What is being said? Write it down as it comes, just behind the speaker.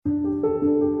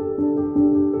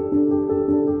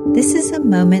This is a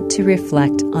moment to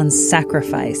reflect on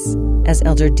sacrifice, as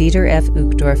Elder Dieter F.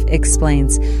 Uchtdorf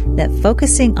explains that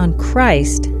focusing on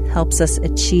Christ helps us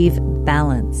achieve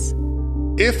balance.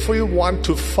 If we want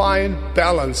to find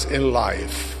balance in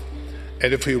life,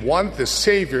 and if we want the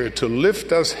Savior to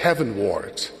lift us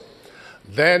heavenward,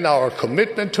 then our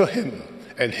commitment to Him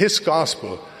and His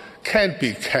gospel can't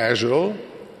be casual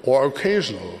or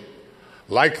occasional.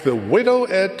 Like the widow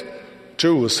at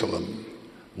Jerusalem,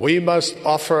 we must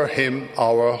offer Him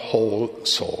our whole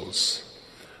souls.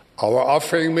 Our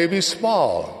offering may be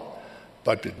small,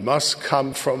 but it must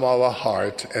come from our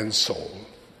heart and soul.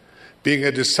 Being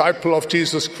a disciple of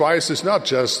Jesus Christ is not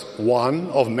just one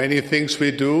of many things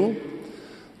we do.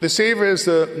 The Savior is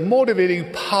the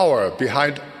motivating power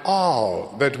behind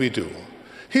all that we do.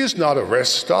 He's not a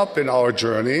rest stop in our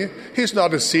journey. He's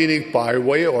not a scenic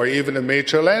byway or even a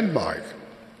major landmark.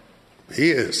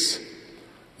 He is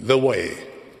the way,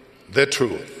 the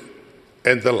truth,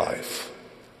 and the life.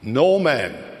 No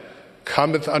man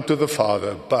cometh unto the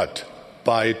Father but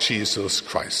by Jesus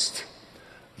Christ.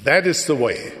 That is the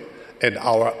way and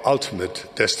our ultimate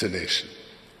destination.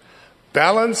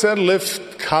 Balance and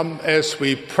lift come as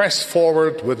we press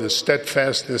forward with a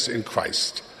steadfastness in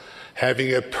Christ,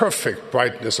 having a perfect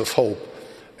brightness of hope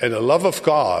and a love of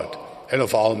God and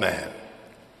of all man.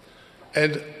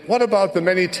 And what about the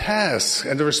many tasks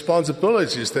and the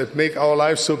responsibilities that make our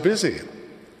lives so busy?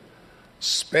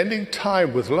 Spending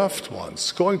time with loved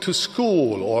ones, going to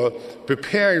school or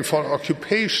preparing for an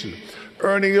occupation,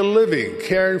 earning a living,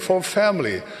 caring for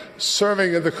family,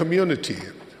 serving in the community.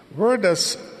 Where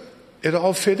does it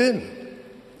all fit in?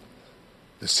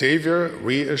 The Savior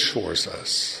reassures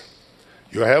us.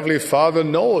 Your Heavenly Father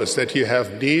knows that you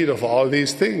have need of all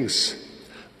these things.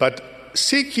 But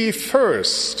seek ye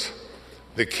first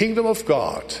the kingdom of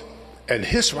God and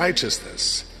His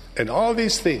righteousness, and all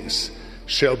these things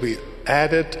shall be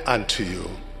added unto you.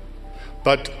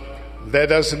 But that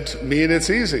doesn't mean it's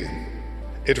easy.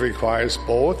 It requires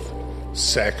both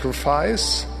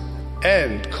sacrifice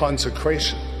and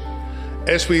consecration.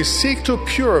 As we seek to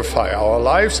purify our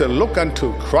lives and look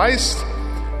unto Christ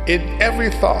in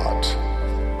every thought,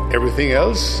 everything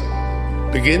else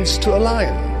begins to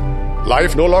align.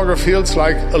 Life no longer feels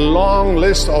like a long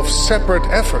list of separate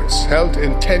efforts held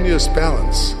in tenuous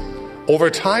balance.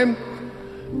 Over time,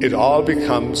 it all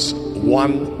becomes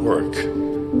one work,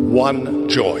 one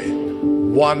joy,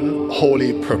 one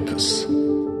holy purpose.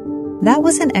 That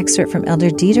was an excerpt from Elder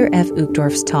Dieter F.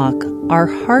 Uchtdorf's talk, Our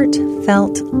Heart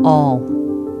Felt All.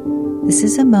 This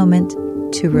is a moment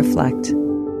to reflect.